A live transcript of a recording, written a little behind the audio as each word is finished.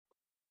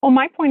Well,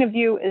 my point of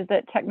view is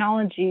that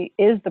technology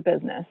is the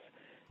business.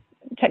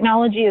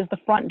 Technology is the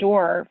front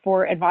door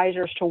for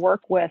advisors to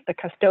work with the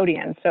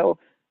custodian. So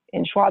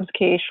in Schwab's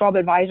case, Schwab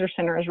Advisor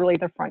Center is really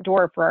the front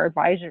door for our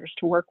advisors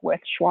to work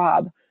with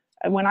Schwab.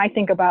 And when I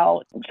think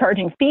about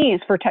charging fees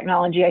for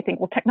technology, I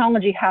think, well,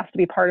 technology has to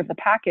be part of the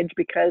package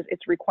because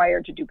it's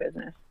required to do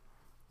business.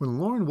 When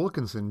Lauren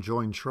Wilkinson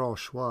joined Charles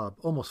Schwab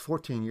almost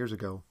 14 years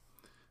ago,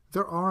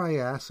 their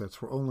RIA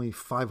assets were only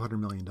 $500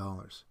 million.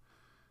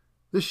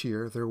 This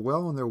year, they're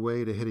well on their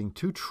way to hitting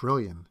 $2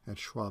 trillion at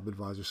Schwab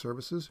Advisor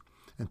Services,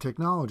 and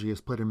technology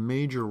has played a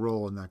major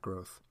role in that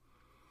growth.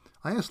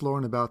 I asked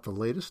Lauren about the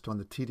latest on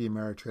the TD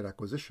Ameritrade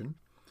acquisition,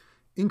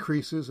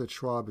 increases that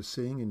Schwab is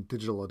seeing in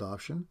digital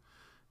adoption,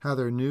 how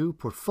their new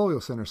Portfolio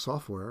Center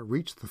software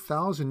reached the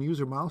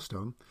 1,000-user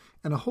milestone,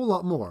 and a whole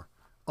lot more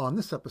on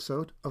this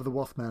episode of the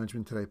Wealth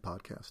Management Today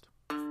podcast.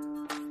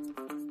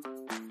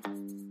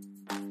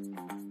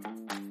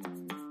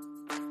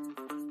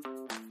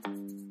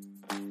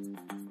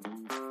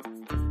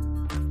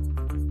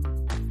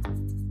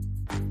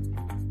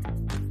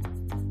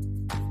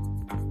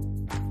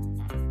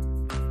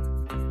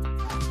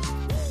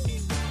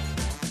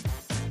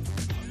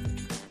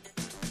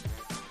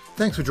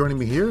 Thanks for joining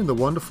me here in the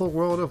wonderful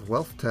world of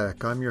wealth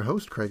tech. I'm your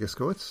host, Craig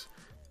Iskowitz,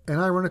 and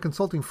I run a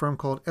consulting firm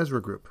called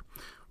Ezra Group.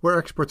 We're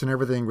experts in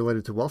everything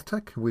related to wealth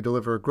tech. We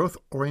deliver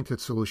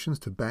growth-oriented solutions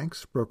to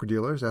banks,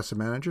 broker-dealers, asset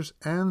managers,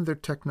 and their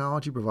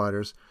technology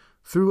providers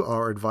through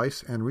our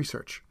advice and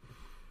research.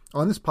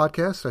 On this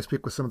podcast, I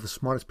speak with some of the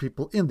smartest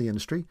people in the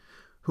industry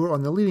who are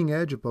on the leading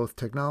edge of both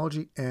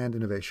technology and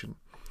innovation.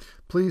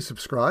 Please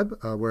subscribe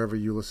wherever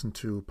you listen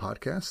to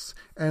podcasts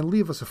and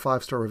leave us a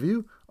 5-star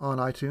review on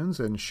iTunes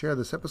and share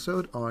this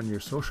episode on your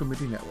social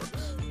media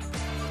networks.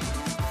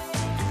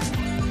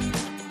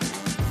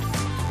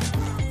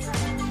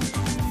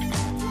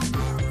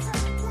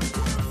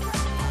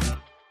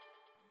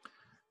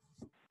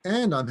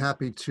 And I'm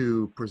happy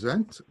to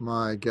present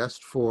my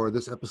guest for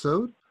this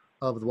episode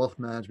of the Wealth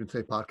Management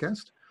Today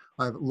podcast.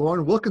 I have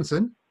Lauren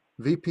Wilkinson,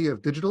 VP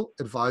of Digital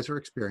Advisor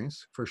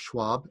Experience for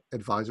Schwab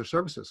Advisor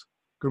Services.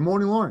 Good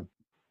morning, Lauren.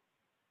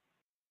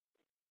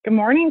 Good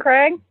morning,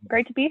 Craig.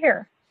 Great to be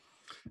here.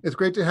 It's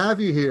great to have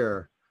you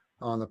here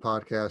on the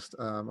podcast.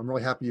 I'm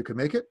really happy you could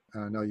make it.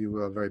 I know you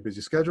have a very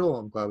busy schedule.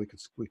 I'm glad we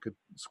could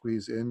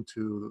squeeze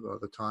into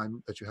the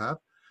time that you have.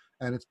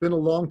 And it's been a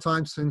long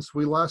time since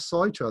we last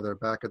saw each other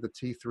back at the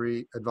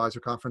T3 Advisor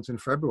Conference in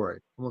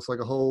February, almost like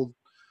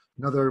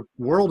another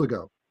world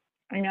ago.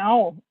 I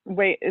know.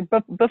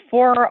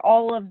 Before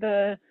all of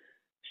the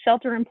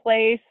shelter in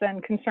place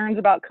and concerns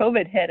about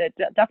COVID hit, it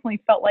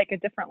definitely felt like a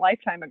different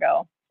lifetime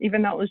ago,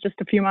 even though it was just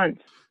a few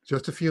months.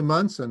 Just a few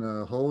months and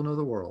a whole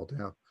nother world.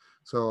 Yeah.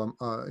 So,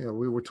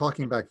 we were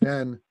talking back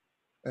then,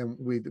 and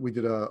we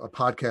did a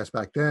podcast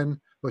back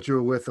then, but you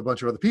were with a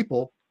bunch of other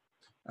people.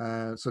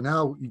 So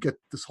now you get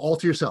this all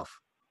to yourself.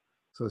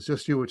 So it's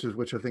just you,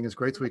 which I think is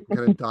great. So we can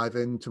kind of dive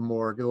into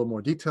get a little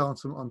more detail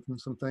on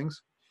some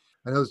things.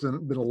 I know there's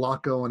been a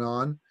lot going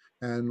on.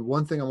 And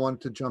one thing I wanted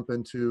to jump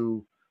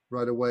into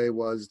right away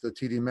was the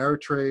TD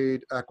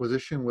Ameritrade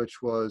acquisition,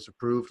 which was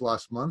approved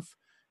last month.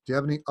 Do you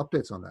have any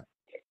updates on that?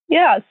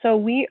 Yeah, so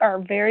we are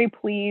very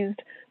pleased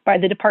by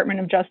the Department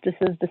of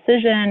Justice's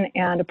decision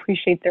and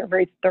appreciate their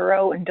very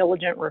thorough and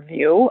diligent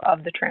review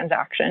of the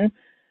transaction.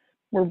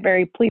 We're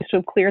very pleased to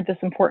have cleared this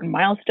important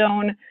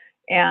milestone.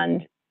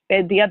 And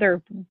the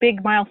other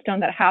big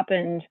milestone that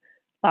happened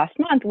last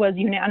month was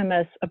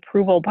unanimous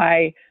approval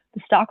by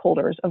the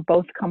stockholders of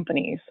both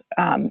companies,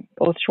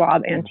 both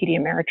Schwab and TD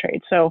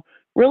Ameritrade. So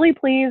really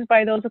pleased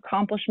by those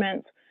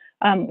accomplishments.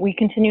 We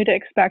continue to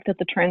expect that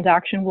the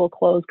transaction will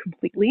close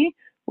completely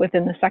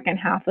within the second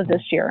half of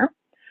this year.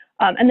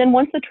 And then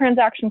once the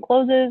transaction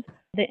closes,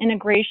 the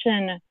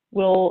integration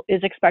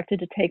is expected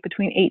to take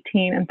between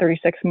 18 and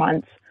 36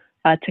 months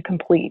to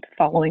complete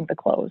following the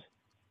close.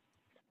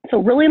 So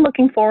really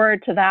looking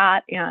forward to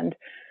that. And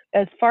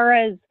as far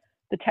as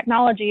the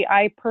technology,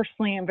 I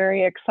personally am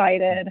very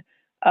excited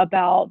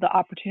about the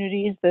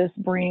opportunities this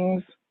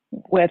brings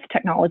with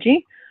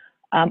technology.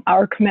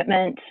 Our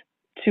commitment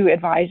to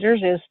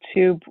advisors is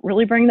to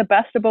really bring the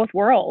best of both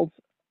worlds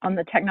on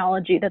the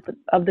technology that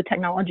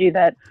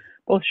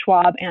both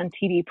Schwab and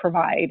TD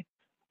provide.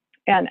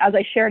 And as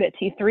I shared at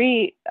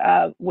T3,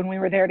 when we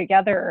were there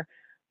together,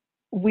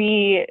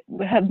 we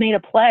have made a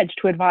pledge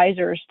to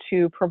advisors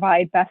to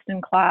provide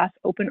best-in-class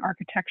open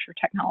architecture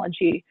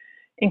technology,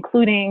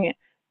 including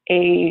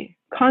a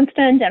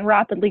constant and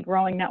rapidly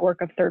growing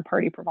network of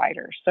third-party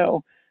providers.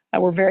 So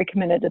we're very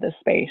committed to this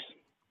space.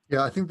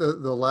 Yeah, I think the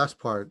last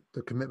part,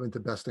 the commitment to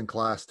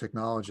best-in-class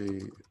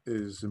technology,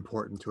 is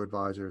important to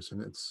advisors,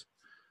 and it's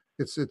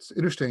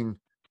interesting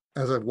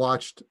as I've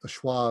watched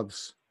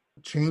Schwab's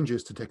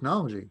changes to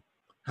technology,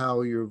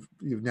 how you've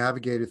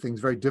navigated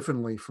things very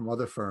differently from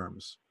other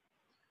firms.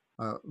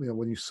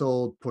 When you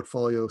sold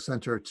Portfolio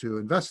Center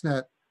to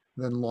Envestnet,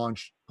 then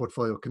launched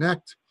Portfolio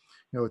Connect,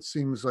 it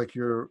seems like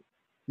you're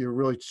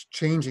really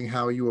changing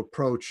how you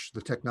approach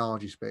the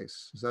technology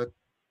space.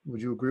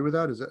 Would you agree with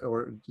that?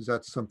 Is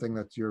that something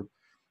that you're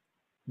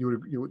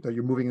that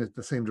you're moving in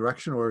the same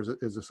direction, or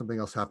is there something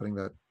else happening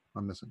that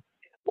I'm missing?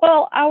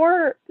 Well,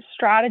 our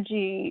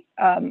strategy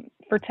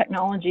for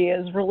technology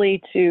is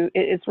really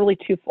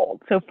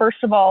twofold. So first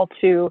of all,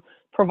 to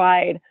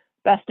provide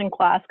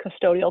best-in-class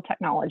custodial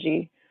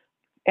technology,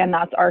 and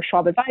that's our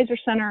Schwab Advisor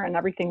Center and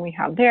everything we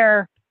have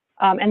there.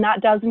 And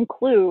that does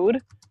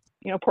include,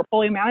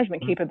 portfolio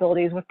management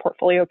capabilities with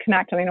Portfolio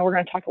Connect. And I know we're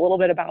going to talk a little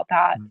bit about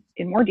that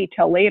in more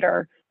detail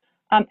later.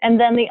 And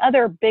then the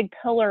other big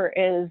pillar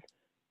is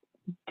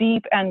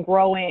deep and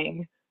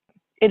growing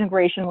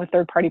integration with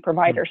third-party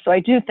providers. So I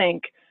do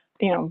think,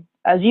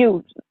 as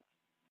you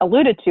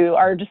alluded to,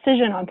 our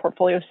decision on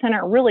Portfolio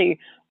Center really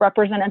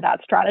represented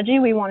that strategy.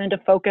 We wanted to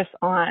focus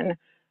on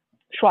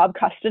Schwab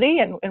custody,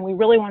 and we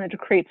really wanted to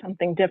create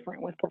something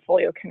different with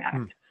Portfolio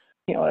Connect.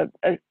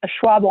 A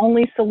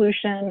Schwab-only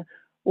solution,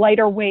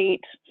 lighter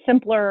weight,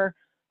 simpler,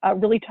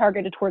 really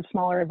targeted towards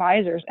smaller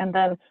advisors. And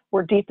then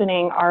we're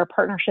deepening our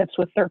partnerships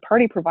with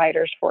third-party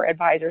providers for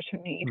advisors who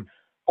need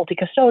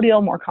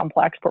multi-custodial, more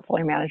complex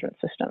portfolio management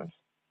systems.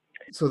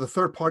 So the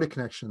third-party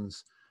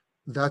connections,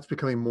 that's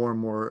becoming more and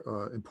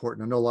more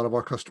important. I know a lot of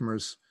our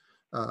customers,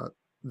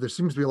 there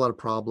seems to be a lot of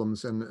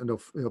problems, and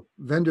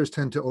vendors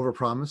tend to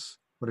overpromise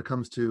when it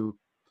comes to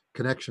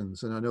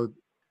connections. And I know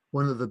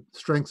one of the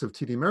strengths of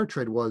TD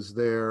Ameritrade was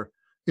their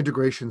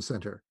integration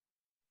center.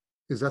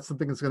 Is that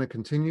something that's going to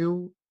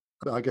continue?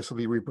 I guess it'll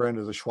be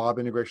rebranded as a Schwab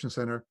Integration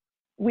Center.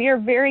 We are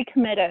very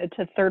committed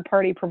to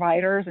third-party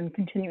providers and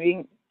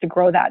continuing to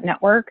grow that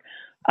network.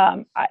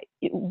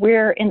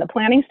 We're in the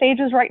planning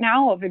stages right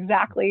now of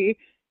exactly,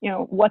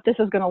 what this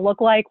is going to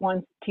look like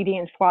once TD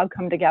and Schwab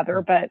come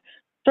together. But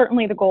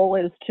certainly the goal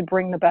is to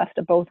bring the best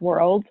of both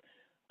worlds.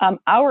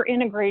 Our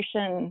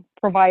integration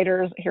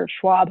providers here at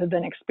Schwab have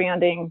been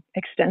expanding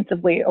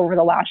extensively over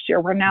the last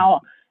year. We're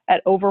now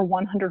at over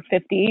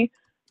 150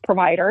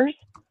 providers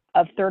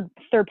of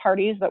third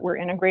parties that we're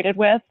integrated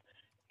with.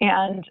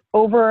 And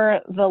over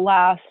the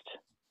last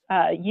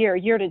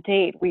year to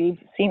date, we've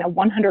seen a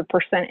 100%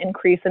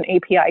 increase in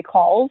API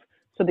calls.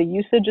 So the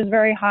usage is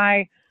very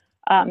high.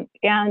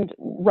 And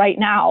right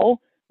now,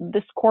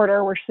 this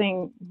quarter, we're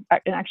seeing,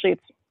 and actually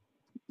it's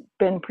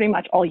been pretty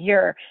much all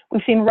year,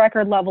 we've seen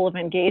record level of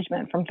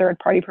engagement from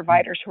third-party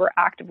providers who are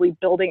actively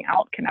building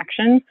out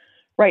connections.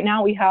 Right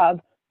now, we have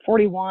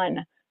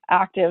 41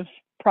 active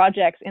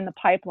projects in the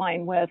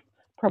pipeline with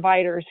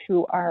providers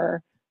who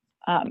are,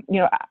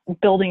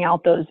 building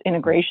out those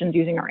integrations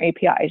using our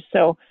APIs.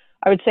 So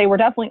I would say we're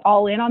definitely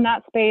all in on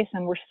that space,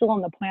 and we're still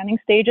in the planning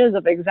stages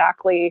of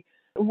exactly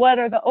what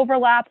are the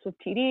overlaps with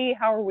TD,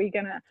 how are we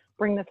going to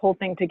bring this whole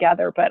thing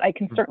together. But I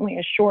can certainly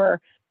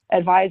assure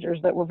advisors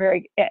that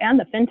and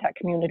the fintech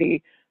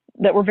community,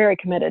 that we're very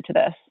committed to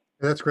this.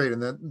 That's great.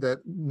 And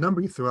that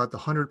number you threw out, the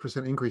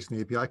 100% increase in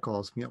the API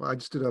calls, I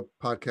just did a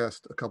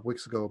podcast a couple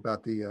weeks ago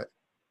about the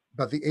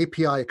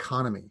API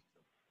economy.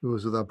 It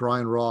was with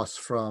Brian Ross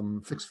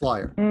from Fixed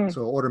Flyer.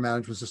 So order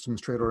management systems,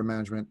 trade order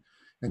management,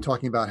 and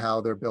talking about how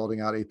they're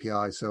building out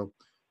APIs. So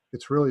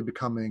it's really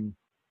becoming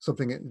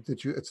something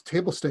that it's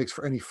table stakes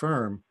for any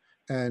firm.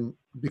 And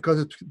because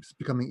it's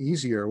becoming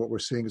easier, what we're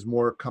seeing is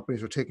more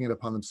companies are taking it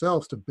upon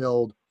themselves to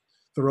build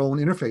their own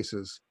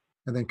interfaces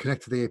and then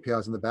connect to the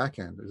APIs in the back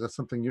end. Is that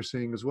something you're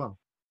seeing as well?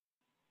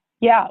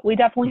 Yeah, we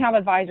definitely have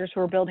advisors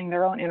who are building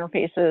their own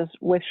interfaces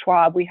with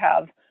Schwab. We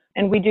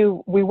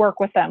work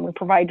with them. We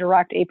provide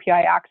direct API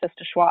access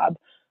to Schwab.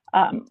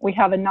 We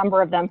have a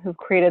number of them who've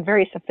created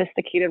very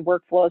sophisticated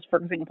workflows, for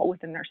example,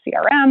 within their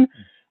CRM,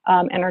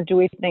 and are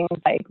doing things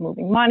like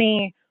moving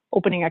money,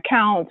 opening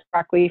accounts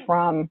directly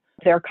from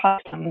their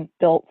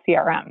custom-built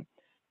CRM.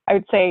 I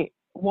would say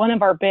one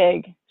of our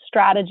big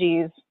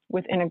strategies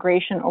with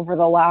integration over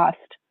the last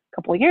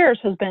couple of years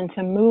has been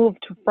to move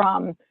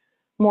from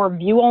more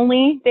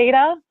view-only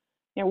data.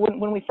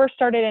 When we first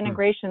started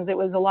integrations, it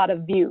was a lot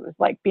of views,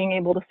 like being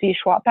able to see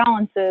Schwab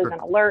balances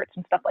and alerts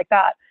and stuff like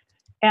that.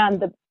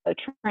 And the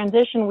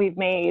transition we've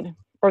made,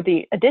 or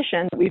the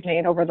addition that we've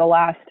made over the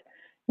last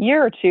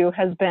year or two,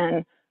 has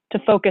been to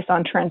focus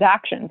on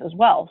transactions as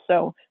well.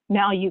 So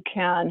now you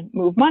can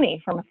move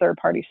money from a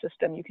third-party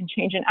system. You can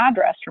change an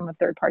address from a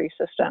third-party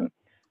system.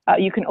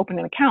 You can open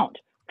an account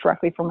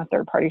directly from a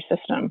third-party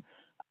system.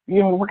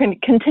 We're going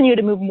to continue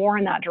to move more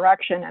in that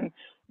direction. And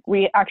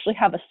we actually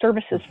have a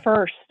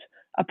services-first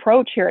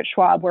approach here at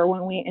Schwab, where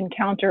when we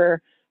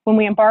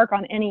embark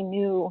on any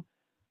new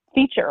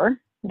feature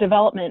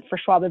development for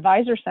Schwab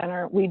Advisor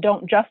Center, we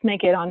don't just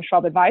make it on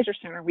Schwab Advisor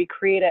Center. We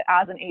create it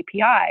as an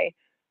API,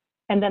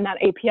 and then that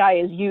API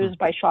is used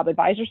by Schwab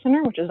Advisor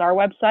Center, which is our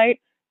website,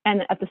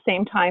 and at the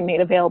same time made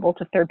available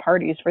to third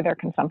parties for their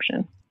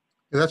consumption.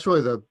 Yeah, that's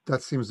really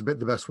that seems the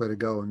best way to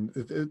go.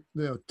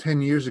 And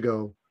 10 years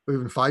ago, or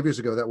even 5 years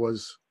ago, that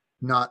was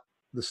not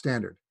the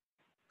standard.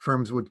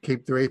 Firms would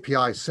keep their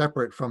API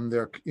separate from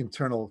their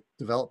internal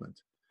development,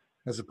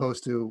 as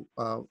opposed to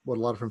what a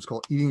lot of firms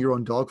call eating your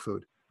own dog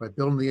food, by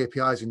building the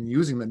APIs and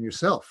using them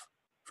yourself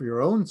for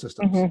your own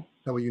systems.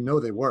 That way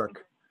they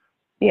work.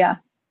 Yeah.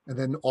 And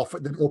then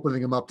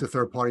opening them up to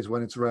third parties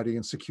when it's ready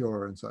and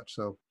secure and such.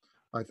 So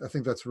I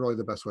think that's really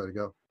the best way to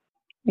go.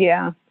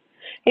 Yeah.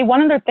 Hey,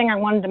 one other thing I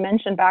wanted to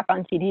mention back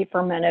on TD for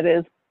a minute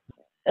is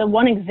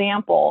one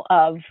example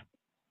of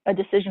a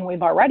decision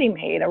we've already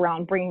made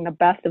around bringing the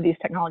best of these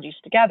technologies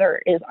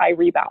together is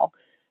iRebal.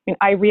 I mean,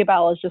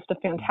 iRebal is just a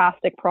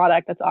fantastic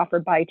product that's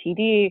offered by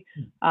TD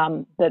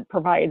that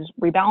provides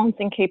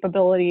rebalancing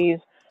capabilities.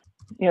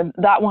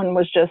 That one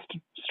was just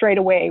straight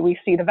away, we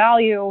see the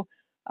value,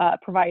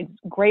 provides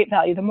great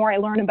value. The more I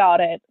learn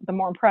about it, the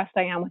more impressed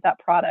I am with that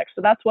product.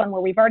 So that's one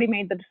where we've already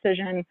made the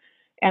decision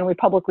and we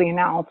publicly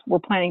announced we're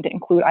planning to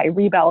include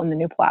iRebal in the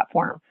new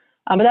platform.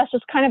 But that's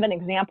just kind of an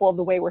example of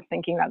the way we're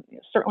thinking. That's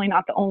certainly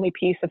not the only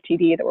piece of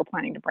TD that we're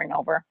planning to bring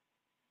over.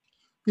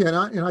 Yeah,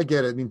 and I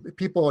get it. I mean,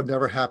 people are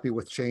never happy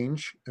with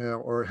change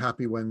or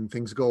happy when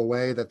things go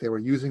away that they were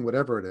using,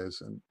 whatever it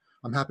is. And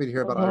I'm happy to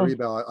hear about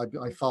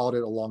iRebal. I followed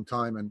it a long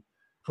time, and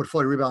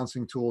portfolio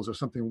rebalancing tools are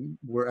something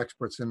we're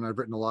experts in. And I've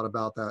written a lot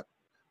about that,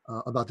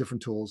 about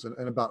different tools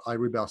and about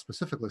iRebal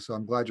specifically. So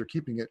I'm glad you're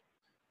keeping it.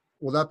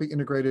 Will that be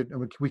integrated?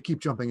 And we keep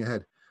jumping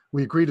ahead.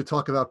 We agree to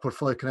talk about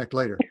Portfolio Connect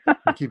later.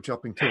 We keep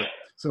jumping to it.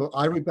 So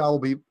iRebal will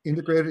be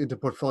integrated into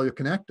Portfolio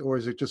Connect, or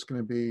is it just going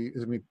to be?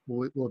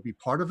 Will it be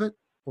part of it,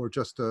 or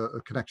just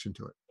a connection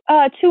to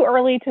it? Too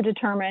early to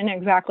determine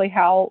exactly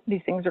how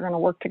these things are going to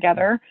work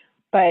together,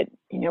 but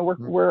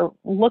we're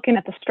looking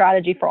at the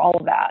strategy for all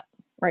of that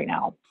right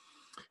now.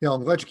 Yeah,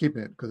 I'm glad you're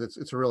keeping it because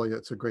it's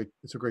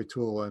a great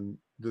tool, and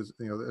there's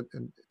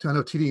and I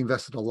know TD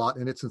invested a lot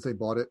in it since they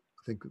bought it.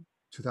 I think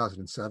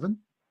 2007.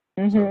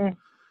 Mm-hmm. So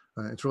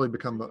it's really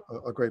become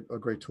a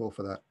great tool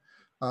for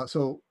that.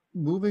 So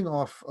moving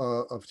off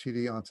of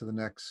TD onto the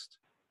next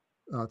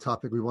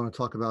topic, we want to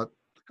talk about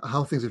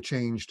how things have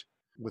changed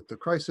with the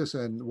crisis.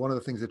 And one of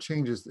the things that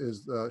changes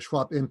is the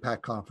Schwab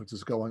Impact Conference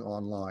is going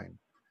online.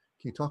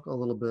 Can you talk a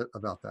little bit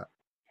about that?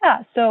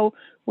 Yeah, so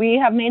we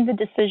have made the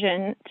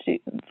decision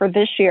for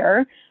this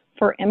year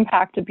for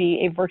Impact to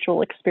be a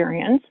virtual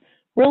experience,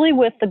 really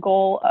with the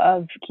goal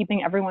of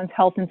keeping everyone's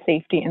health and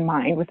safety in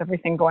mind with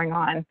everything going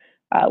on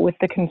with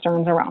the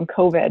concerns around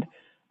COVID.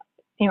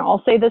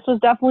 I'll say this was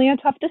definitely a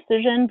tough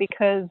decision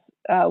because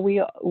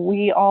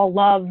we all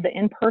love the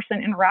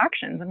in-person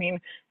interactions. I mean,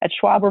 at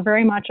Schwab, we're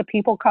very much a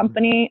people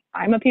company.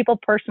 I'm a people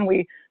person.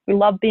 We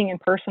love being in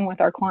person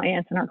with our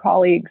clients and our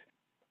colleagues,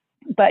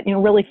 but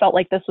really felt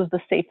like this was the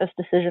safest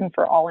decision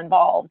for all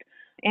involved.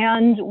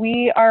 And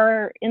we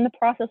are in the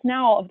process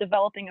now of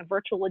developing a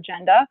virtual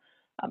agenda.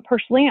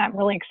 Personally, I'm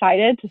really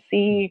excited to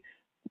see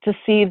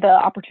the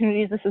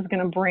opportunities this is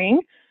going to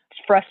bring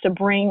for us to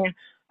bring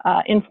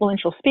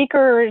influential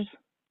speakers,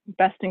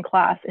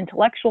 best-in-class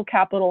intellectual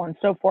capital, and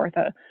so forth.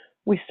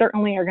 We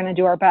certainly are going to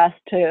do our best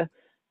to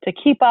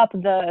keep up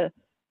the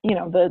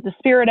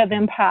spirit of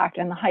Impact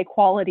and the high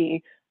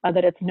quality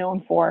that it's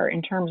known for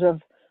in terms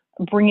of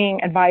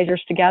bringing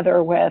advisors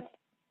together with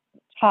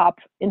top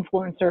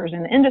influencers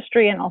in the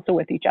industry and also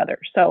with each other.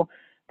 So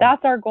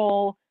that's our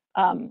goal.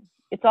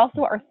 It's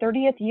also our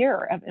 30th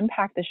year of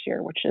Impact this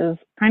year, which is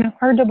kind of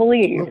hard to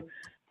believe.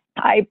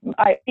 I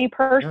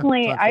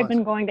personally, I've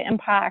been going to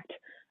Impact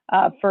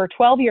for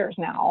 12 years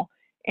now,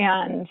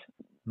 and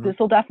this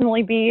will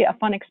definitely be a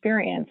fun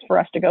experience for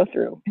us to go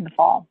through in the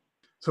fall.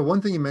 So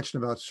one thing you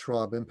mentioned about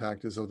Schwab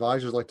Impact is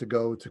advisors like to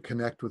go to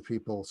connect with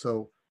people.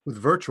 So with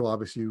virtual,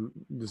 obviously,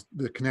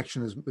 the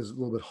connection is a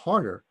little bit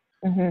harder.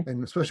 Mm-hmm.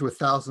 And especially with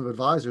thousands of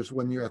advisors,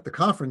 when you're at the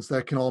conference,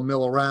 that can all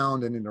mill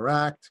around and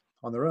interact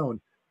on their own.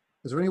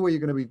 Is there any way you're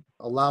going to be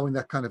allowing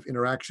that kind of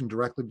interaction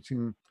directly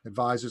between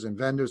advisors and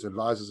vendors,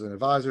 advisors and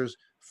advisors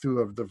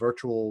through the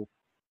virtual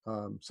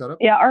setup?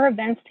 Yeah, our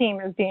events team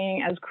is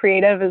being as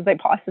creative as they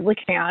possibly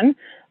can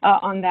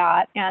on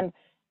that. And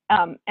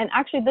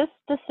actually, this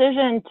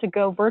decision to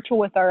go virtual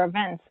with our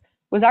events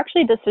was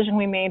actually a decision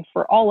we made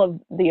for all of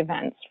the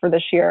events for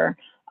this year.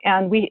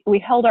 And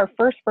we held our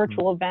first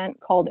virtual event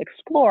called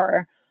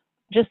Explore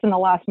just in the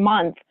last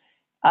month.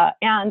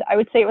 And I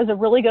would say it was a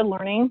really good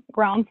learning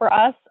ground for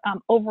us.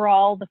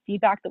 Overall, the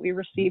feedback that we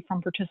received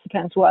from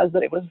participants was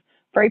that it was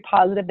very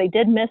positive. They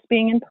did miss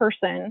being in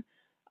person.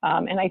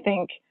 And I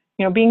think,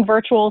 being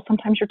virtual,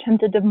 sometimes you're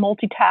tempted to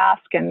multitask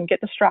and get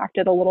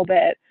distracted a little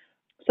bit.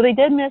 So they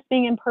did miss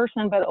being in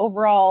person, but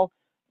overall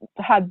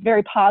had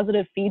very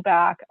positive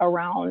feedback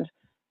around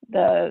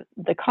the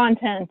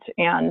content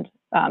and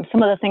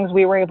some of the things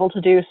we were able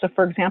to do. So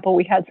for example,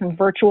 we had some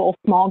virtual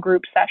small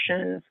group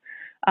sessions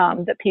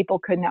that people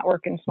could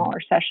network in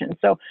smaller sessions.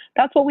 So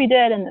that's what we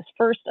did in this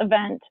first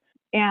event.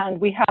 And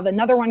we have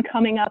another one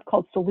coming up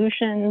called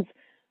Solutions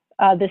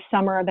this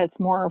summer that's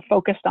more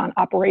focused on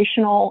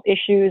operational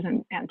issues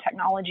and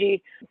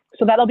technology.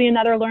 So that'll be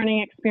another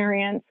learning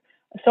experience.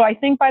 So I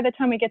think by the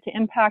time we get to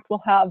Impact,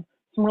 we'll have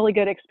some really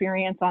good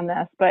experience on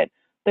this. But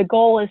the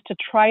goal is to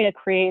try to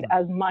create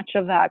as much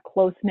of that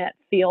close-knit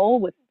feel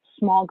with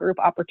small group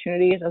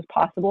opportunities as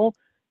possible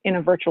in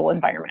a virtual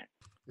environment.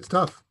 It's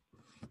tough.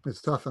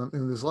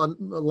 And there's a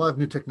lot of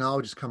new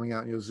technologies coming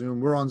out.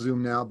 Zoom, we're on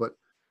Zoom now, but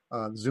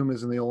Zoom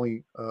isn't the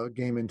only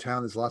game in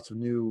town. There's lots of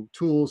new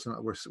tools, and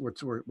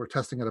we're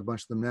testing out a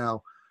bunch of them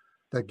now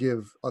that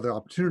give other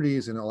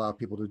opportunities and allow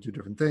people to do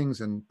different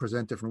things and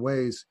present different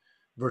ways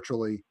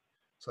virtually.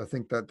 So I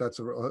think that that's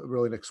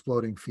really an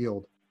exploding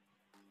field.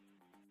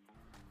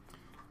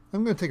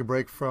 I'm going to take a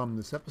break from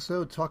this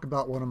episode, talk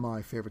about one of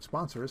my favorite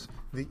sponsors,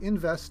 the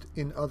Invest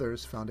in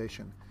Others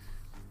Foundation.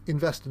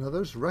 Invest in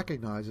Others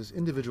recognizes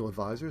individual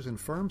advisors and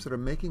firms that are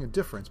making a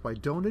difference by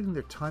donating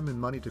their time and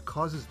money to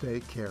causes they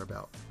care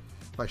about.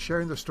 By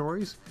sharing their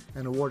stories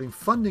and awarding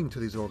funding to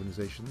these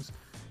organizations,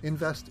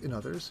 Invest in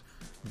Others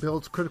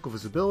builds critical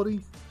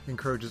visibility,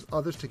 encourages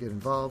others to get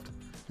involved,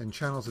 and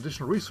channels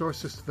additional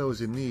resources to those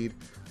in need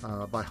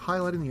by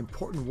highlighting the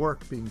important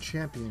work being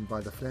championed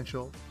by the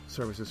financial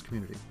services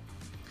community.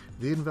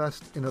 The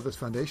Invest in Others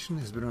Foundation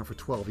has been around for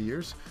 12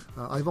 years.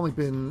 I've only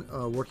been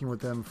working with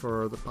them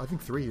for, I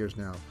think, 3 years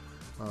now.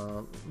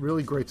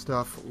 Really great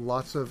stuff,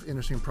 lots of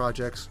interesting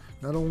projects,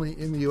 not only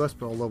in the U.S.,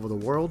 but all over the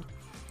world.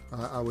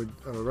 I would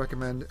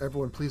recommend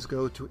everyone please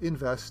go to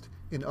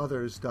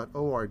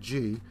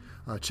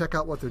investinothers.org. Check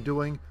out what they're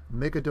doing,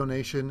 make a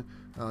donation,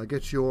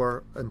 get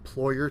your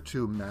employer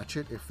to match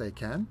it if they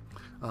can,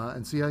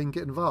 and see how you can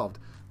get involved.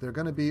 They're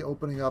going to be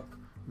opening up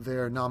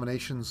their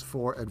nominations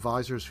for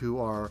advisors who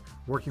are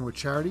working with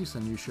charities,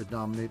 and you should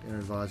nominate an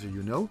advisor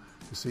you know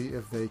to see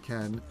if they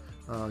can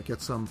get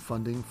some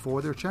funding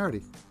for their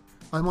charity.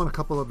 I'm on a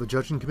couple of the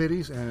judging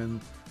committees, and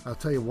I'll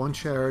tell you, one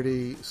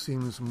charity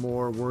seems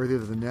more worthy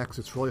than the next.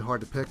 It's really hard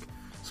to pick.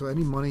 So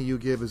any money you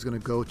give is going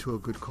to go to a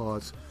good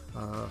cause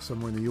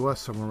somewhere in the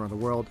U.S., somewhere around the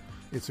world.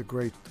 It's a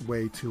great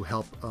way to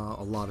help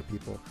a lot of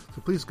people.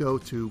 So please go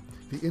to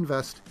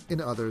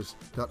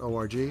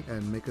theinvestinothers.org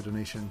and make a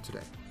donation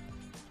today.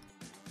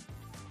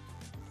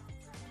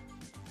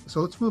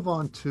 So let's move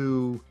on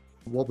to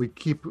what we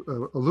keep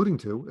alluding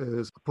to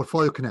is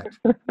Portfolio Connect.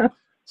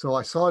 So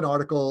I saw an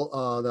article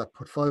that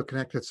Portfolio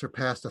Connect had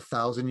surpassed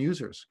 1,000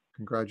 users.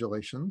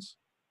 Congratulations.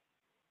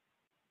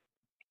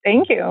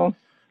 Thank you.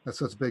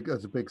 That's a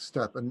big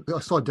step. And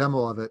I saw a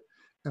demo of it,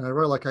 and I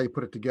really like how you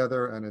put it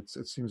together, and it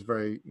seems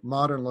very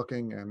modern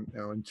looking and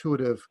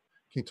intuitive.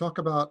 Can you talk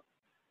about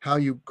how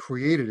you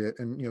created it,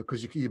 and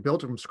because you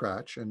built it from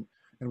scratch, and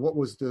what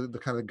was the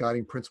kind of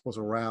guiding principles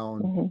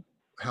around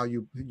how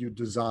you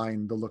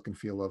designed the look and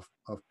feel of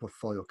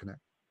Portfolio Connect?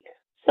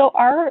 So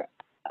our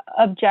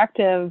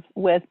objective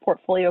with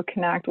Portfolio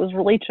Connect was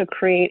really to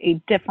create a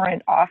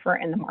different offer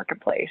in the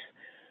marketplace.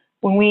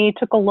 When we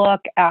took a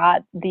look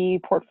at the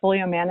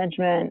portfolio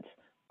management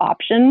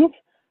options,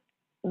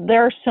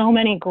 there are so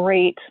many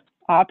great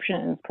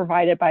options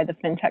provided by the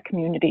fintech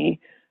community.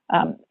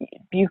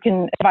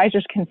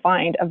 Advisors can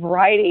find a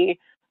variety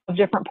of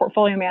different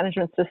portfolio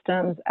management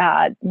systems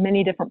at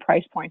many different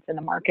price points in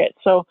the market.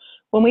 So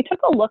when we took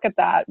a look at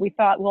that, we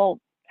thought,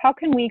 well, how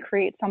can we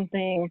create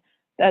something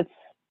that's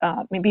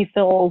maybe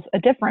fills a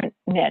different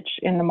niche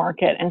in the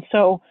market? And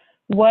so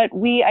what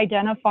we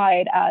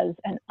identified as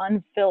an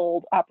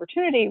unfilled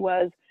opportunity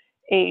was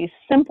a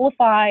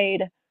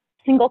simplified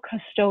single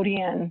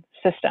custodian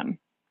system.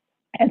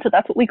 And so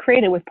that's what we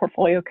created with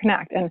Portfolio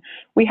Connect. And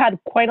we had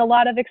quite a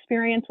lot of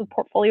experience with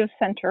Portfolio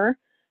Center,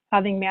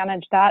 having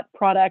managed that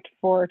product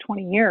for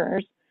 20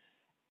 years.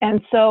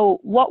 And so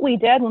what we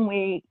did when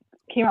we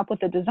came up with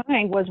the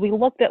design was we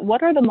looked at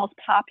what are the most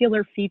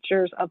popular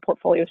features of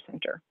Portfolio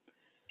Center.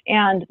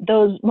 And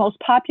those most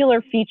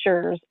popular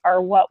features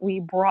are what we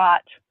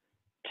brought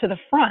to the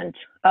front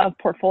of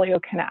Portfolio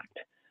Connect.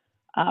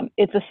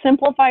 It's a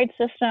simplified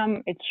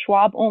system, it's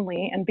Schwab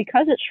only, and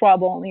because it's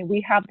Schwab only, we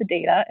have the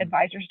data.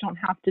 Advisors don't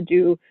have to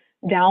do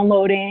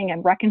downloading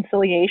and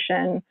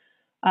reconciliation,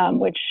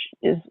 which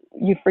is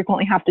you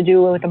frequently have to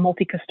do with a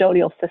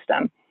multi-custodial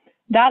system.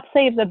 That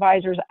saves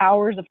advisors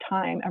hours of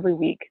time every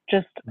week,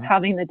 just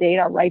having the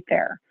data right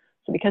there.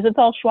 So because it's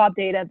all Schwab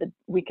data, that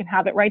we can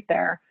have it right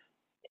there.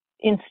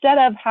 Instead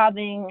of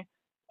having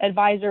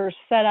advisors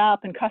set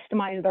up and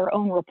customize their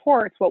own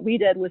reports, what we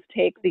did was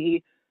take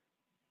the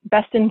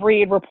best in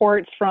breed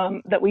reports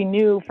that we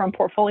knew from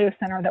Portfolio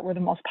Center that were the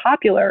most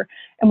popular,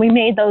 and we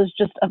made those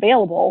just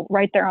available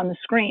right there on the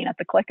screen at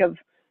the click of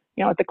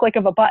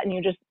a button.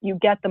 You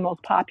get the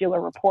most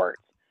popular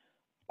reports,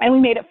 and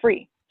we made it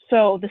free.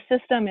 So the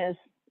system is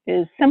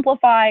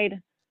simplified,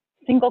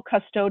 single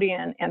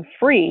custodian, and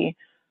free,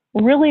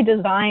 really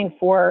designed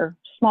for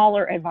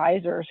smaller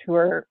advisors who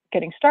are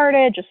getting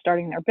started, just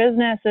starting their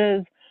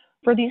businesses.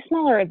 For these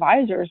smaller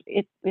advisors,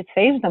 it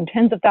saves them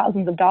tens of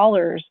thousands of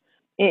dollars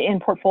in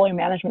portfolio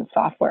management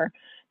software.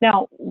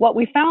 Now, what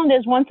we found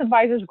is once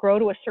advisors grow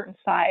to a certain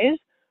size,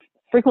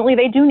 frequently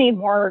they do need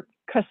more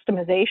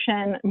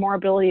customization, more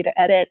ability to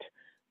edit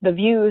the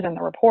views and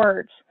the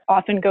reports,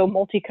 often go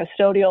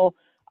multi-custodial.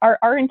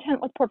 Our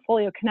intent with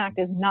Portfolio Connect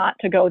is not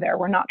to go there.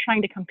 We're not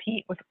trying to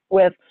compete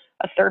with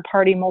a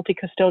third-party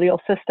multi-custodial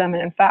system.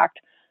 And in fact,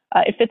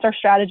 it fits our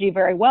strategy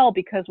very well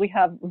because we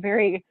have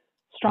very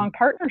strong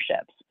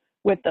partnerships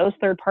with those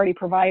third-party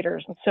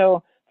providers. And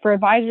so for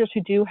advisors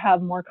who do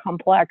have more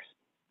complex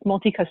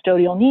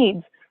multi-custodial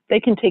needs, they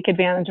can take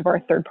advantage of our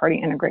third-party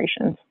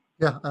integrations.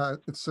 Yeah,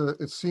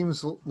 it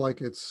seems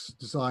like it's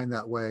designed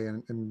that way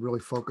and really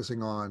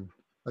focusing on,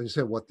 as you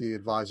said, what the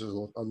advisors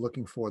are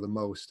looking for the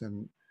most.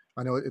 And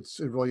I know it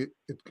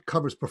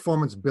covers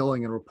performance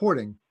billing and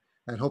reporting,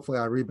 and hopefully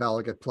iRebal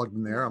will get plugged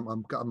in there.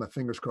 I'm got my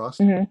fingers crossed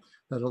Mm-hmm.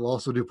 that it'll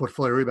also do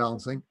portfolio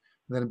rebalancing.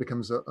 And then it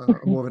becomes a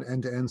more of an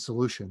end-to-end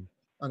solution.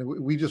 I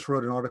mean, we just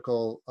wrote an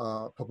article,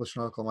 published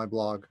an article on my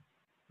blog.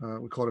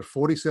 We called it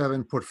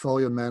 47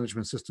 Portfolio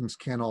Management Systems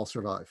Can All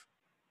Survive.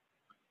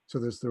 So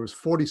there was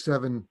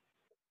 47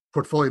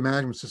 portfolio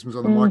management systems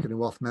on the market in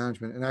wealth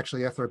management. And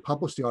actually, after I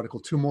published the article,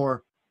 2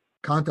 more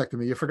contacted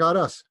me. You forgot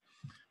us.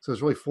 So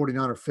it's really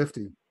 49 or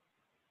 50.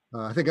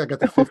 I think I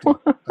got to 50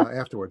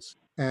 afterwards.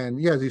 And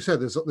yeah, as you said,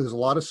 there's a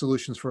lot of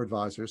solutions for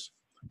advisors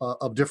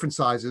of different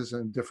sizes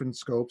and different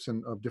scopes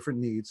and of different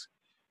needs.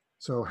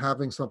 So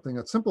having something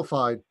that's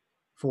simplified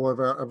for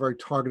a very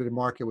targeted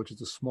market, which is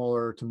the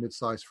smaller to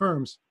mid-sized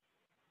firms,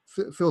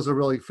 fills a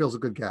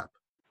good gap.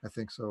 I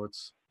think so.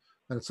 It's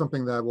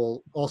something that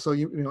will also,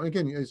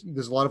 again,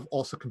 there's a lot of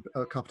also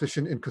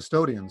competition in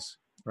custodians,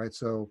 right?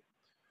 So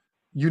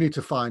you need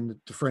to find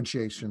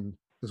differentiation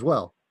as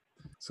well.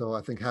 So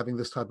I think having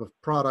this type of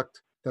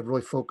product that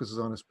really focuses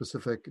on a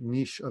specific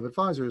niche of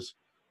advisors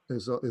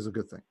is a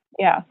good thing.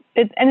 Yeah,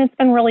 it's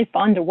been really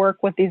fun to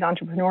work with these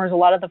entrepreneurs. A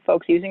lot of the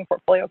folks using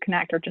Portfolio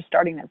Connect are just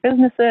starting their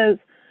businesses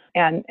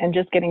and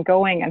just getting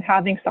going and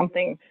having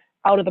something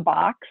out of the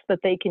box that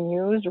they can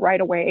use right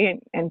away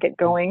and get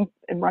going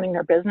and running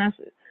their business.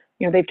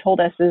 They've told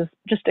us is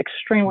just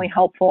extremely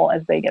helpful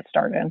as they get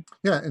started.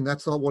 Yeah, and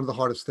that's one of the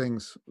hardest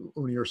things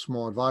when you're a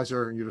small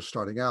advisor and you're just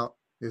starting out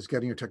is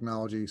getting your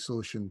technology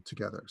solution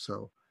together.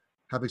 So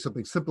having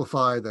something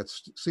simplified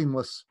that's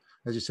seamless,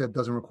 as you said,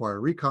 doesn't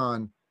require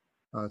recon,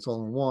 it's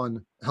all in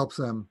one, helps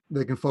them.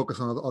 They can focus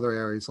on other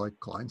areas like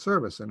client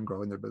service and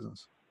growing their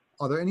business.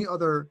 Are there any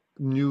other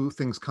new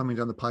things coming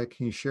down the pike?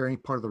 Can you share any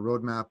part of the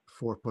roadmap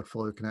for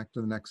Portfolio Connect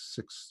in the next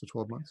 6 to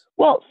 12 months?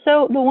 Well,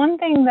 so the one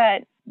thing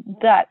that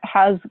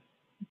has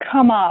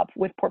come up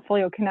with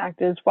Portfolio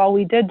Connect is while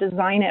we did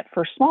design it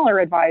for smaller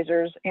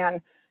advisors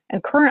and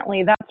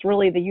currently that's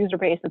really the user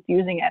base that's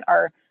using it,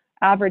 our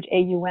average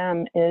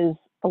AUM is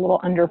a little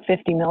under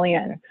 50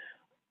 million.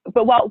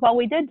 But while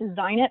we did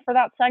design it for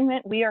that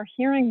segment, we are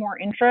hearing more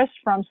interest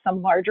from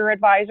some larger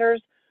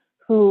advisors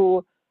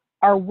who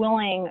are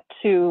willing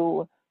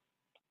to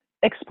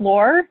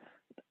explore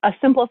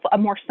a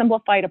more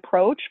simplified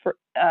approach for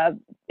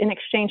in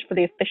exchange for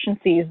the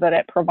efficiencies that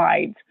it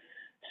provides.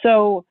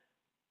 So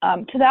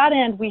to that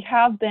end, we've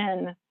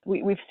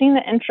seen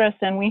the interest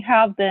and we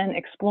have been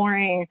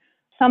exploring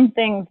some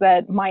things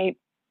that might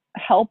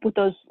help with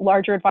those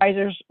larger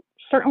advisors,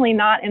 certainly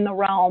not in the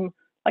realm.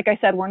 Like I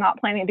said, we're not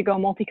planning to go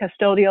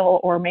multi-custodial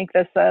or make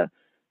this add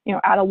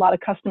a lot of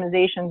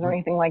customizations or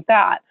anything like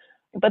that.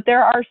 But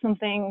there are some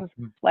things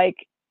like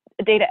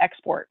data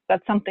export.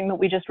 That's something that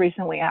we just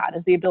recently had,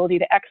 is the ability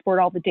to export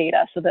all the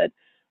data so that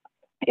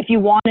if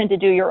you wanted to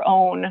do your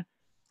own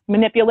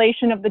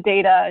manipulation of the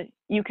data,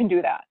 you can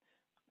do that.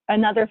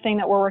 Another thing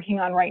that we're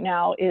working on right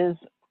now is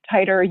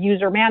tighter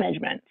user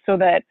management so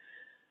that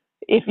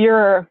as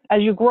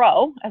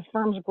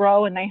firms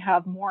grow and they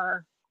have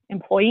more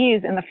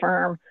employees in the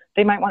firm,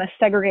 they might want to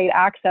segregate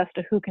access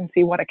to who can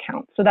see what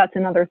account. So that's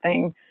another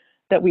thing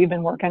that we've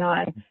been working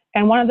on.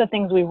 And one of the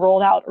things we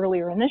rolled out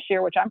earlier in this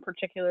year, which I'm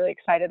particularly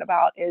excited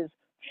about, is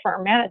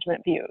firm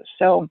management views.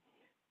 So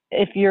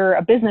if you're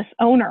a business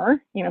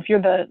owner, if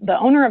you're the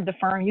owner of the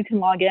firm, you can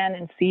log in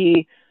and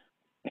see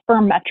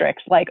firm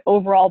metrics like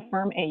overall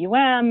firm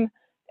AUM,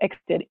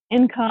 exited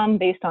income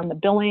based on the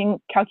billing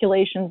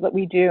calculations that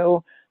we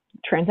do,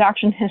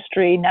 transaction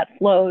history, net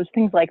flows,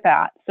 things like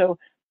that. So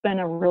it's been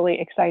a really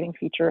exciting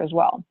feature as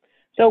well.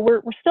 So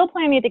we're still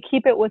planning to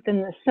keep it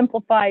within the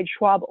simplified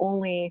Schwab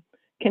only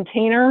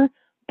container,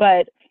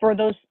 but for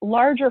those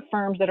larger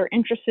firms that are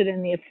interested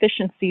in the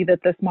efficiency that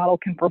this model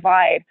can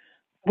provide,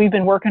 we've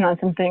been working on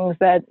some things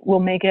that will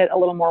make it a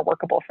little more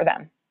workable for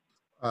them.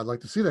 I'd like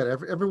to see that.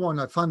 Everyone,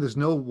 I find there's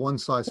no one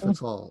size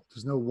fits all.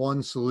 There's no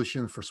one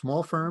solution for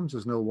small firms.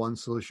 There's no one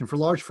solution for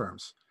large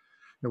firms.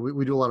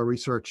 We do a lot of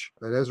research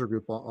at Ezra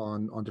Group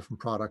on different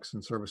products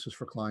and services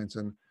for clients.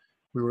 And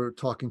we were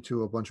talking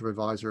to a bunch of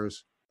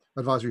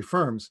advisory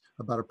firms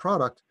about a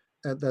product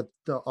that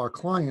our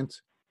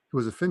client, who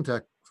was a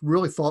fintech,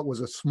 really thought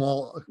was a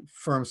small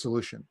firm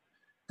solution.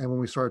 And when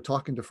we started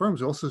talking to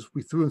firms,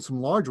 we threw in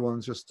some large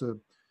ones just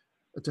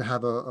to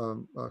have a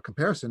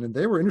comparison, and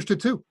they were interested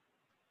too.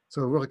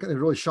 So it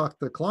really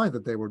shocked the client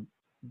that they were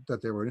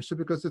interested,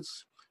 because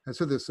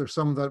there's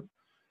some that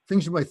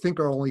things you might think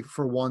are only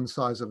for one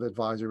size of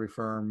advisory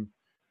firm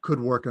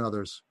could work in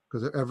others,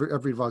 because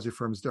every advisory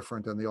firm is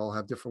different and they all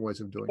have different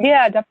ways of doing it.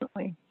 Yeah,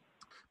 definitely.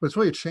 But it's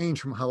really a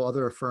change from how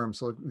other firms,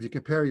 so if you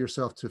compare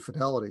yourself to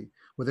Fidelity,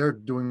 where they're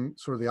doing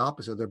sort of the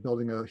opposite, they're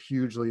building a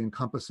hugely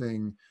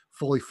encompassing,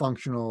 fully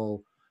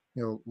functional,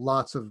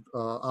 lots of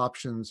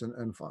options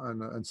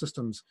and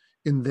systems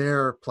in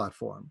their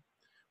platform,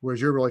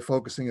 whereas you're really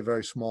focusing it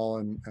very small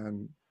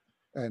and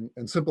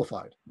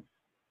simplified.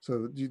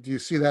 So do you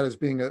see that as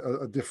being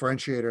a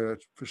differentiator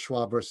for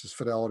Schwab versus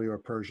Fidelity or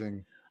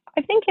Pershing?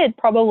 I think it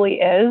probably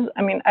is.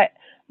 I mean, I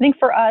think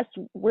for us,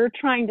 we're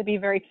trying to be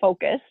very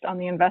focused on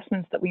the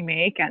investments that we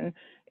make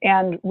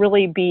and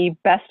really be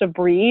best of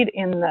breed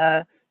in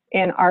the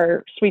in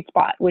our sweet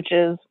spot, which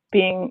is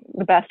being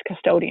the best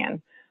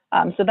custodian.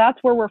 So that's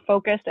where we're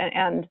focused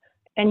and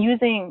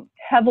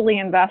heavily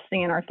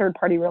investing in our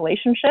third-party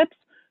relationships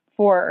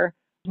for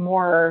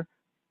more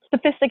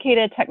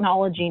sophisticated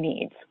technology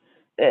needs,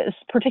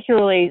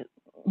 particularly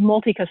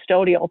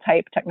multi-custodial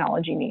type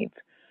technology needs.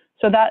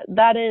 So that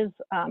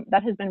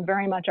has been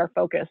very much our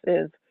focus,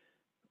 is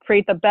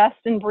create the best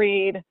in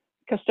breed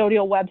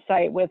custodial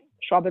website with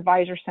Schwab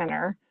Advisor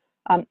Center,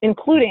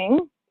 including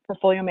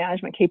portfolio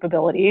management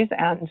capabilities,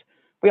 and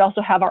we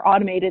also have our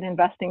automated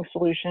investing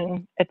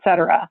solution, et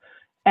cetera.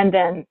 And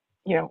then,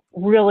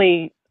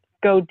 really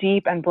go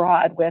deep and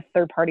broad with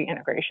third-party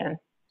integration.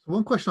 So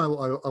one question I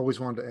always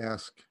wanted to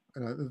ask,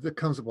 and that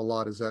comes up a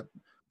lot, is that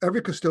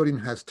every custodian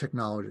has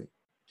technology,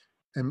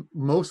 and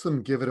most of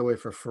them give it away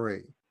for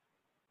free.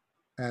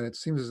 And it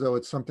seems as though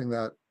it's something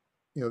that,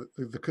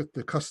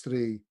 the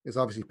custody is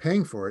obviously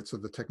paying for it, so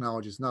the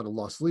technology is not a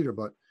loss leader,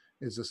 but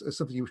is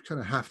something you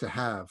kind of have to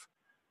have.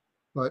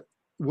 But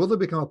will there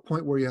become a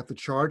point where you have to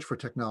charge for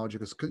technology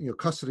because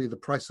custody, the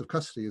price of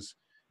custody is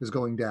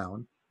going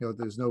down?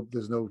 There's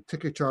no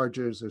ticket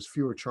charges, there's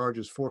fewer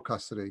charges for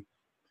custody,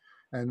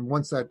 and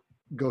once that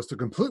goes to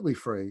completely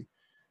free,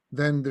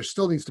 then there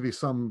still needs to be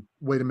some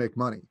way to make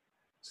money.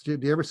 So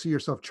do you ever see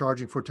yourself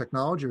charging for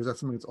technology, or is that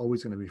something that's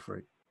always going to be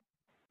free?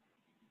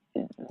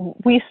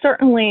 We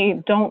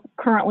certainly don't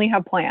currently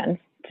have plans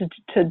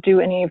to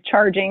do any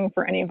charging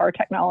for any of our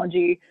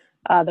technology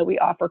that we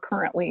offer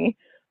currently.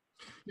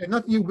 Yeah,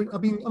 not you, but I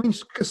mean,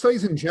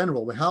 custodians in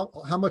general.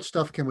 How much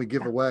stuff can we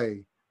give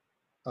away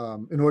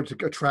in order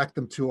to attract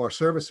them to our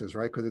services,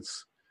 right?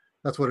 Because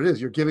that's what it is.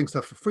 You're giving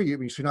stuff for free. I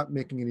mean, you're not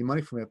making any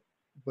money from it,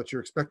 but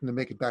you're expecting to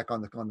make it back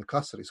on the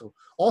custody. So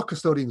all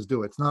custodians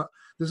do it. It's not.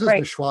 This is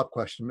right. The Schwab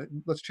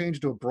question. Let's change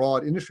to a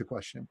broad industry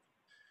question.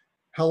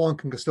 How long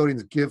can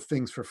custodians give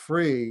things for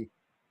free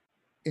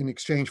in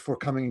exchange for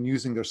coming and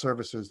using their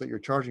services that you're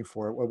charging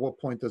for? At what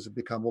point does it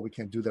become, well, we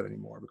can't do that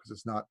anymore because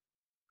it's not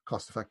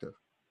cost effective?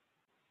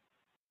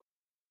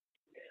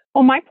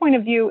 Well, my point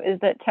of view is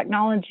that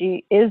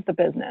technology is the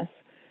business.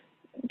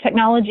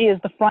 Technology is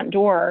the front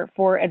door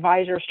for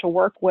advisors to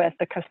work with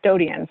the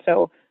custodian.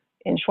 So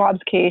in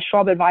Schwab's case,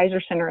 Schwab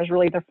Advisor Center is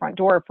really the front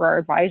door for our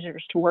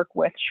advisors to work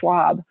with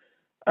Schwab,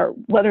 or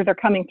whether they're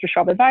coming through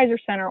Schwab Advisor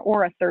Center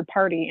or a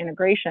third-party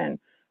integration.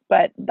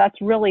 But that's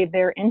really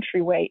their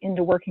entryway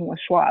into working with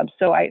Schwab.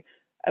 So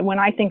when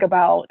I think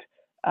about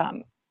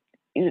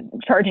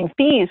charging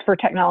fees for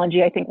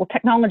technology, I think, well,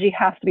 technology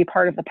has to be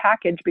part of the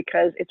package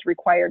because it's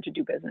required to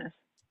do business.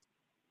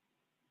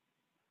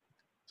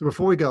 So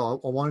before we go,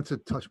 I wanted to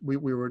touch, we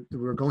were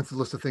going through the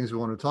list of things we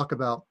wanted to talk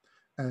about.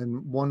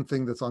 And one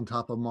thing that's on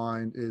top of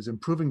mind is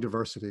improving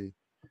diversity.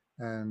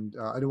 And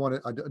I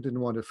didn't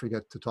want to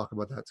forget to talk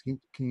about that. So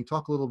can you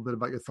talk a little bit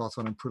about your thoughts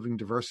on improving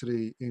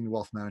diversity in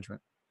wealth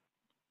management?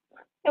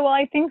 Yeah, well,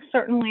 I think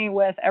certainly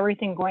with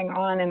everything going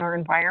on in our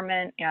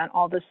environment and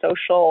all the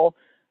social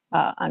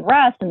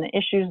unrest and the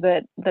issues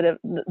that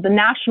the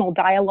national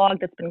dialogue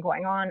that's been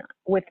going on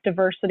with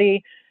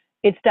diversity,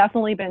 it's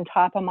definitely been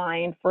top of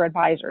mind for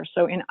advisors.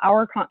 So in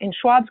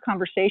Schwab's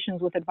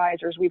conversations with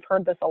advisors, we've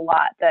heard this a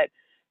lot, that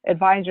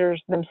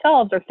advisors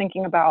themselves are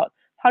thinking about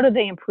how do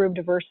they improve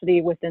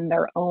diversity within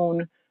their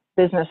own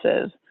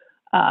businesses.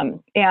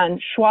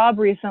 And Schwab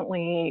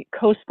recently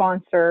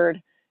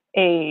co-sponsored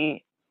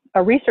a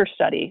research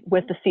study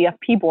with the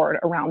CFP board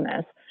around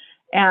this.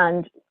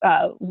 And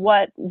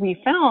what we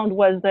found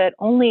was that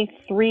only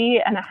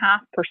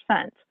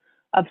 3.5%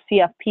 of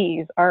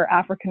CFPs are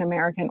African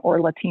American or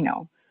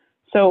Latino.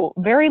 So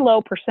very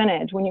low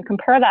percentage. When you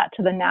compare that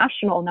to the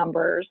national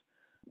numbers,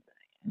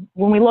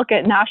 when we look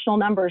at national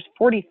numbers,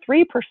 43%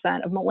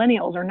 of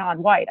millennials are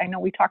non-white. I know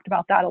we talked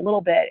about that a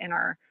little bit in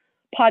our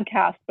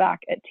podcast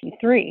back at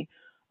T3.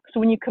 So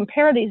when you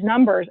compare these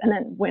numbers, and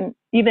then when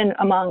even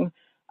among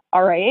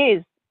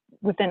RIAs,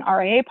 within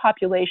RIA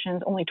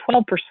populations, only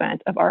 12%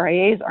 of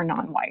RIAs are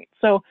non-white.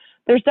 So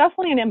there's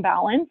definitely an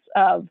imbalance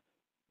of,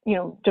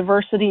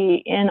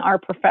 diversity in our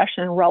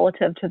profession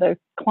relative to the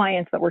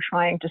clients that we're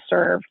trying to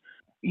serve,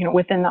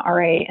 within the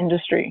RIA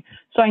industry.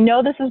 So I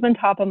know this has been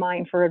top of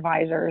mind for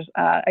advisors.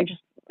 I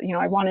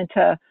wanted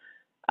to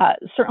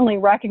certainly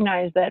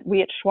recognize that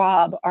we at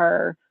Schwab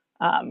are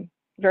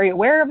very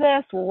aware of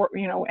this.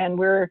 And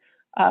we're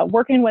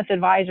working with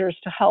advisors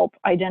to help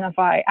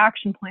identify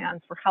action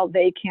plans for how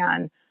they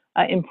can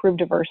improve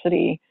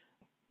diversity.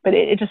 But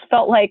it just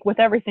felt like with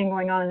everything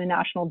going on in the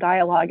national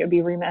dialogue, it'd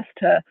be remiss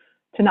to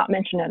not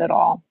mention it at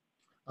all.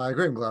 I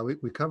agree. I'm glad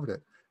we covered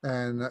it.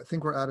 And I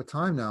think we're out of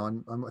time now.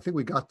 And I think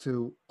we got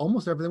to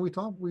almost everything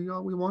we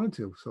wanted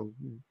to. So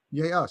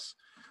yay us.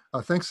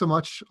 Thanks so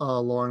much,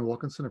 Lauren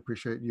Wilkinson.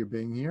 Appreciate you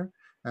being here.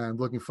 And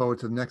looking forward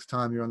to the next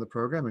time you're on the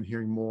program and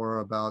hearing more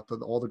about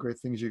all the great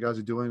things you guys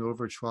are doing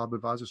over at Schwab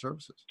Advisor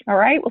Services. All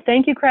right. Well,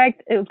 thank you, Craig.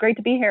 It was great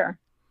to be here.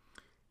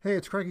 Hey,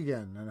 it's Craig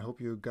again, and I hope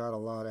you got a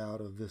lot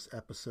out of this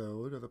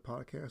episode of the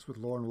podcast with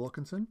Lauren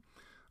Wilkinson.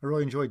 I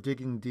really enjoyed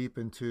digging deep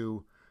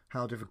into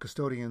how different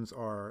custodians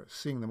are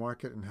seeing the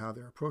market and how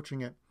they're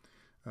approaching it.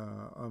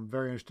 I'm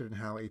very interested in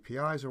how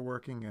APIs are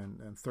working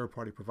and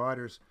third-party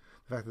providers.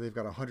 The fact that they've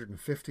got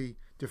 150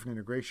 different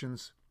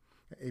integrations,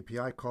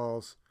 API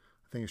calls,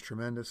 I think is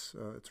tremendous.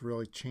 It's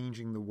really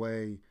changing the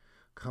way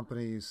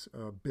companies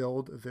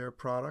build their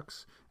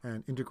products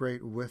and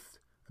integrate with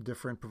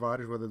different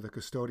providers, whether they're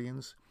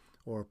custodians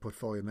or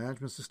portfolio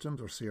management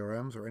systems or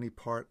CRMs or any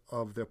part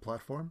of their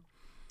platform.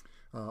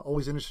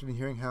 Always interested in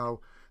hearing how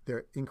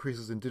there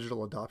increases in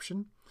digital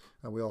adoption.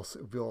 We've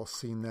all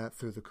seen that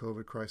through the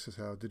COVID crisis,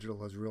 how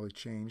digital has really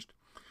changed.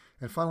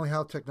 And finally,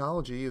 how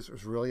technology is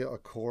really a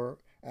core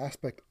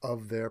aspect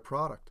of their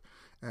product.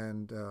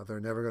 And they're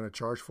never going to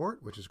charge for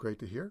it, which is great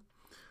to hear.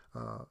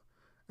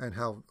 And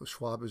how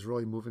Schwab is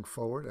really moving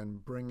forward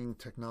and bringing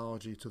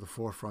technology to the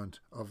forefront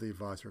of the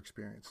advisor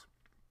experience.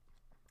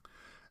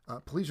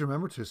 Please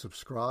remember to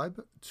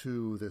subscribe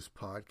to this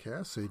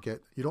podcast so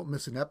you don't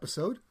miss an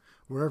episode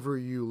wherever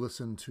you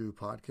listen to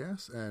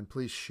podcasts. And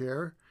please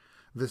share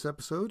this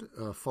episode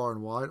far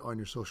and wide on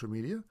your social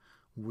media.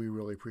 We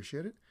really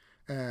appreciate it.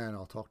 And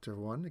I'll talk to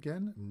everyone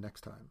again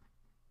next time.